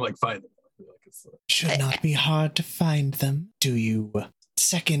dragon, I'm like, find them. Should not be hard to find them. Do you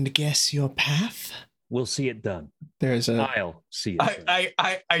second guess your path? We'll see it done. There's a... I'll see it done.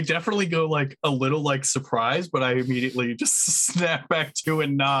 I definitely go like a little like surprised, but I immediately just snap back to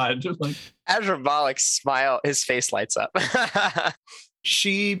and nod. Just like As Rabalik smile, his face lights up.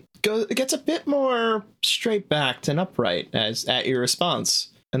 She gets a bit more straight-backed and upright at your response.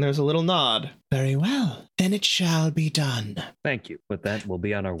 And there's a little nod. Very well. Then it shall be done. Thank you. With that, we'll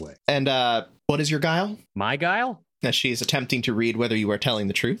be on our way. And what is your guile? My guile? As she is attempting to read whether you are telling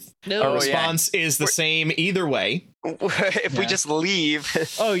the truth. No. Our response is the same either way. If we just leave,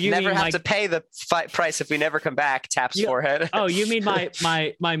 Oh, you never mean have my... to pay the price if we never come back. Taps forehead. Oh, you mean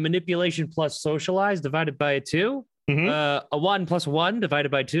my manipulation plus socialize divided by 2? Mhm. A 1 plus 1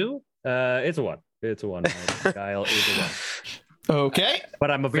 divided by 2? It's a 1. It's a 1. My guile is a 1. Okay.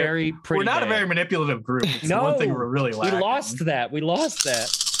 But I'm a very pretty we're not man. a very manipulative group. It's the No, one thing we're really we lacking. lost that. We lost that.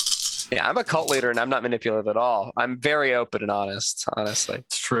 Yeah, I'm a cult leader and I'm not manipulative at all. I'm very open and honest, honestly.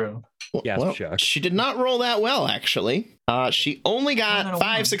 It's true. Yes, well, Chuck. she did not roll that well, actually. She only got One.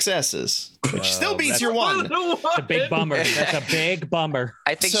 5 successes, which still beats that's- your 1. That's a big bummer. That's a big bummer.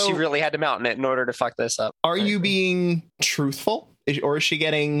 I think So- she really had to mountain it in order to fuck this up. Are you being truthful? Or is she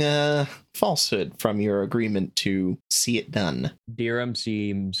getting falsehood from your agreement to see it done? Dirham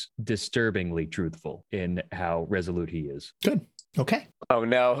seems disturbingly truthful in how resolute he is. Good. Okay. Oh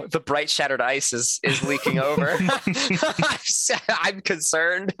no, the bright shattered ice is leaking over. I'm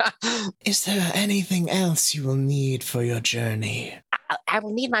concerned. Is there anything else you will need for your journey? I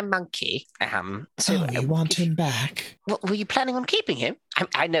will need my monkey. You want him back? Were you planning on keeping him?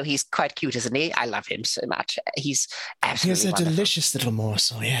 I know he's quite cute, isn't he? I love him so much. He's absolutely He's a wonderful. delicious little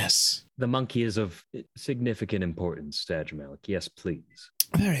morsel, yes. The monkey is of significant importance, Adramalik. Yes, please.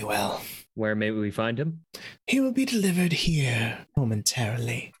 Very well. Where may we find him? He will be delivered here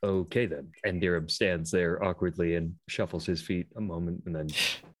momentarily. Okay, then. And Dirham stands there awkwardly and shuffles his feet a moment and then...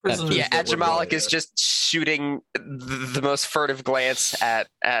 Yeah, Adramalik is just shooting the most furtive glance at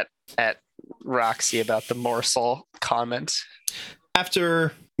Roxy about the morsel comment.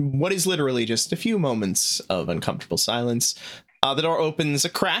 After what is literally just a few moments of uncomfortable silence, the door opens a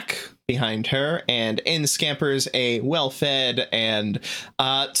crack behind her, and in scampers a well-fed and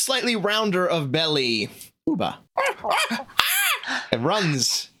slightly rounder of belly Uba. It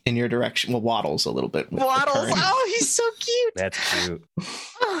runs in your direction. Well, waddles a little bit. Waddles? Oh, he's so cute. That's cute.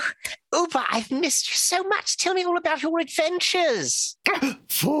 Oh, Uba, I've missed you so much. Tell me all about your adventures.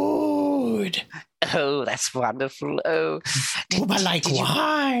 Food. Oh, that's wonderful. Oh, Uba like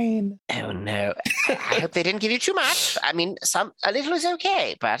wine. Oh no! I hope they didn't give you too much. I mean, a little is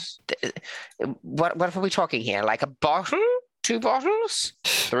okay, but what are we talking here? Like a bottle? 2 bottles?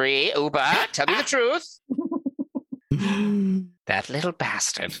 3? Uba, tell me the truth. That little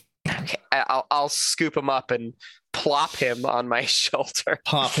bastard. Okay, I'll scoop him up and plop him on my shoulder.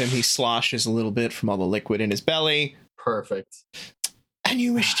 Pop him. He sloshes a little bit from all the liquid in his belly. Perfect. And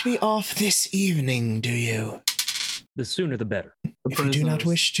you wish to be off this evening, do you? The sooner the better. If you do not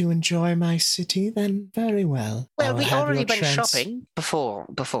wish to enjoy my city, then very well. Well, we already went shopping before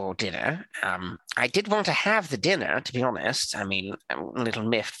dinner. I did want to have the dinner, to be honest. I mean, I'm a little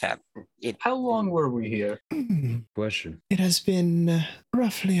miffed that it... How long were we here? Question. It has been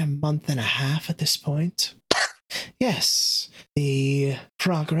roughly a month and a half at this point. Yes, the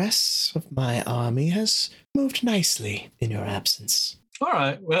progress of my army has moved nicely in your absence. All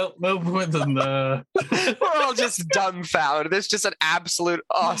right. Well, no point in We're all just dumbfounded. There's just an absolute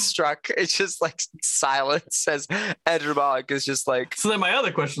awestruck. It's just like silence as Adramalik is just like. So then my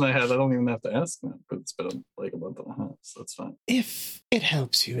other question I had, I don't even have to ask now because it's been like a month and a half, so that's fine. If it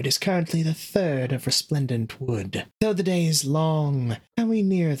helps you, it is currently the 3rd of Resplendent Wood, though the day is long and we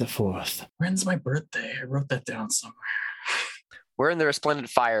near the 4th. When's my birthday? I wrote that down somewhere. We're in the Resplendent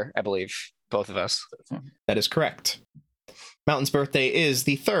Fire, I believe, both of us. That is correct. Mountain's birthday is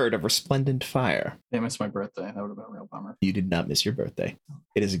the 3rd of Resplendent Fire. I missed my birthday. That would have been a real bummer. You did not miss your birthday.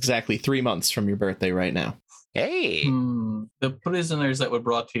 It is exactly 3 months from your birthday right now. Hey! The prisoners that were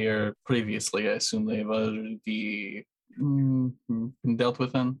brought here previously, I assume they've already been dealt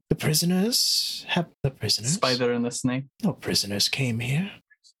with then? The prisoners? Spider and the snake? No prisoners came here.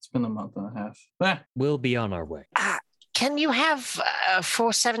 It's been a month and a half. We'll be on our way. Can you have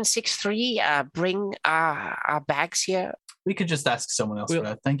 4763 bring our bags here? We could just ask someone else for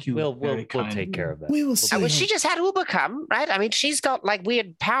that. Thank you. We'll kind. take care of that. We will see. Well, she just had Uber come, right? I mean, she's got like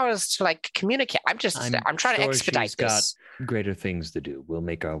weird powers to like communicate. I'm trying to expedite this. Got greater things to do. We'll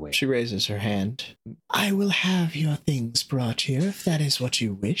make our way. She raises her hand. I will have your things brought here if that is what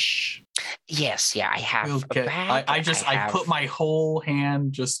you wish. Yes, yeah, I have Okay. a bag. I put my whole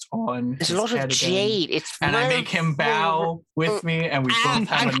hand just on. There's a lot of jade. It's and I make him bow with me, and we both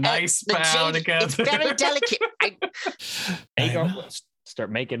have a nice bow together. It's very delicate. There you go. Start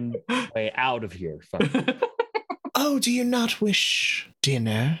making way out of here. Oh, do you not wish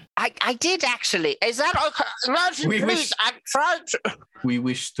dinner? I did actually. Is that okay? Please, I'm trying to. We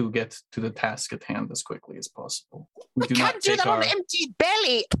wish to get to the task at hand as quickly as possible. We can't do that on an empty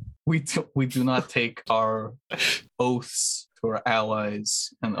belly. We do not take our oaths to our allies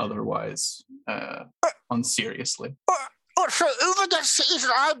and otherwise unseriously. So even the season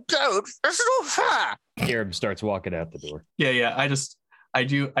I don't. It's not fair. Garib starts walking out the door. Yeah. I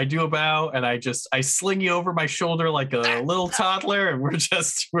do a bow and I sling you over my shoulder like a little toddler, and we're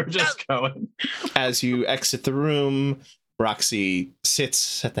just going. As you exit the room, Roxy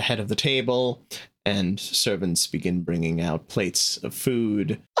sits at the head of the table, and servants begin bringing out plates of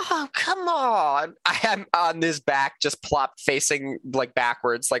food. Oh, come on. I am on this back, just plop facing like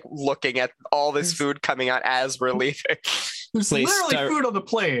backwards, like looking at all this food coming out as we're leaving. There's literally food on the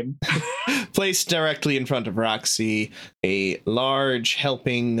plane. Placed directly in front of Roxy, a large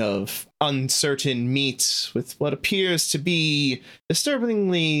helping of uncertain meat with what appears to be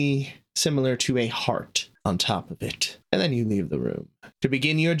disturbingly similar to a heart on top of it. And then you leave the room to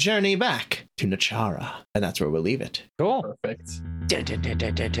begin your journey back to Nachara. And that's where we'll leave it. Cool. Perfect. Oh my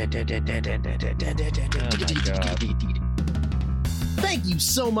God. Thank you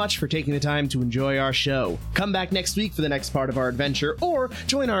so much for taking the time to enjoy our show. Come back next week for the next part of our adventure, or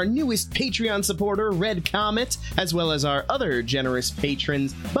join our newest Patreon supporter, Red Comet, as well as our other generous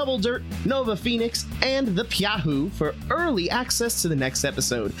patrons, Bubble Dirt, Nova Phoenix, and the Pyahoo, for early access to the next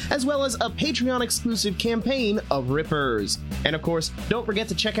episode, as well as a Patreon-exclusive campaign of Rippers. And of course, don't forget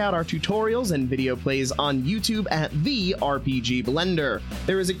to check out our tutorials and video plays on YouTube at The RPG Blender.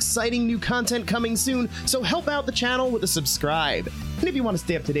 There is exciting new content coming soon, so help out the channel with a subscribe. And if you want to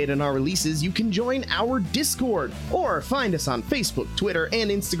stay up to date on our releases, you can join our Discord, or find us on Facebook, Twitter,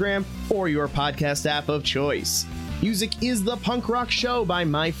 and Instagram, or your podcast app of choice. Music is The Punk Rock Show by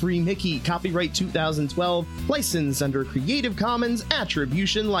My Free Mickey, copyright 2012, licensed under Creative Commons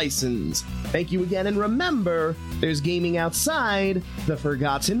Attribution License. Thank you again, and remember, there's gaming outside the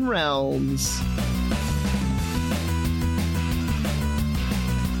Forgotten Realms.